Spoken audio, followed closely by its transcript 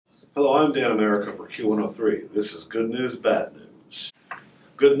Hello, I'm Dan America for Q103. This is good news, bad news.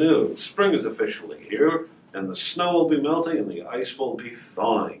 Good news, spring is officially here, and the snow will be melting and the ice will be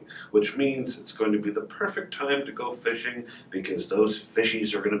thawing, which means it's going to be the perfect time to go fishing because those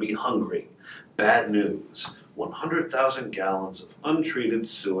fishies are going to be hungry. Bad news, 100,000 gallons of untreated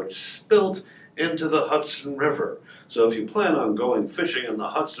sewage spilled into the Hudson River. So if you plan on going fishing in the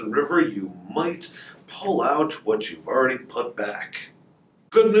Hudson River, you might pull out what you've already put back.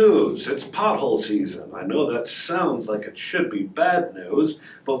 Good news, it's pothole season. I know that sounds like it should be bad news,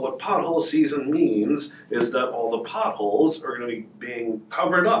 but what pothole season means is that all the potholes are going to be being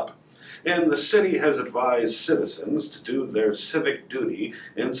covered up. And the city has advised citizens to do their civic duty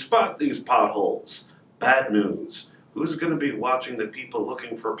and spot these potholes. Bad news, who's going to be watching the people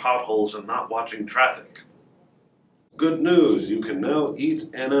looking for potholes and not watching traffic? Good news, you can now eat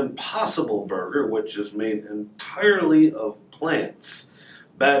an Impossible Burger, which is made entirely of plants.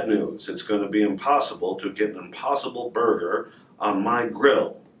 Bad news, it's going to be impossible to get an Impossible Burger on my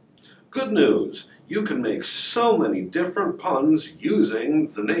grill. Good news, you can make so many different puns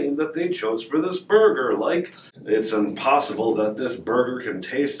using the name that they chose for this burger, like, it's impossible that this burger can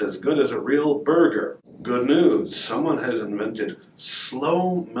taste as good as a real burger. Good news, someone has invented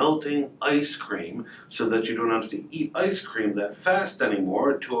slow melting ice cream so that you don't have to eat ice cream that fast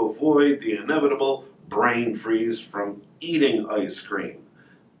anymore to avoid the inevitable brain freeze from eating ice cream.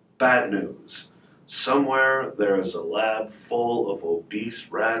 Bad news. Somewhere there is a lab full of obese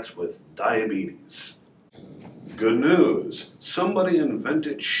rats with diabetes. Good news. Somebody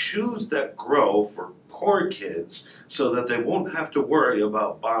invented shoes that grow for poor kids so that they won't have to worry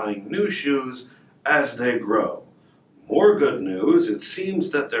about buying new shoes as they grow. More good news. It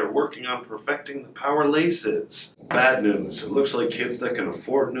seems that they're working on perfecting the power laces. Bad news. It looks like kids that can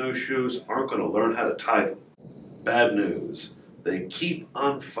afford new shoes aren't going to learn how to tie them. Bad news. They keep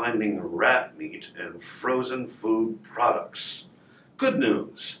on finding rat meat and frozen food products. Good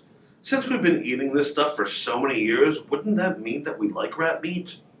news. Since we've been eating this stuff for so many years, wouldn't that mean that we like rat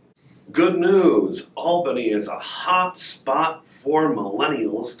meat? Good news. Albany is a hot spot for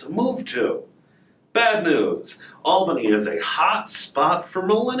millennials to move to. Bad news. Albany is a hot spot for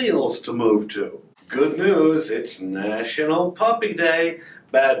millennials to move to. Good news. It's National Puppy Day.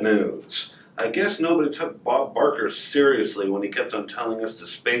 Bad news. I guess nobody took Bob Barker seriously when he kept on telling us to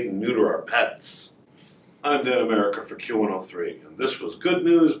spade and neuter our pets. I'm Dan America for Q103, and this was Good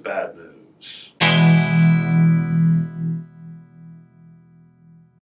News, Bad News.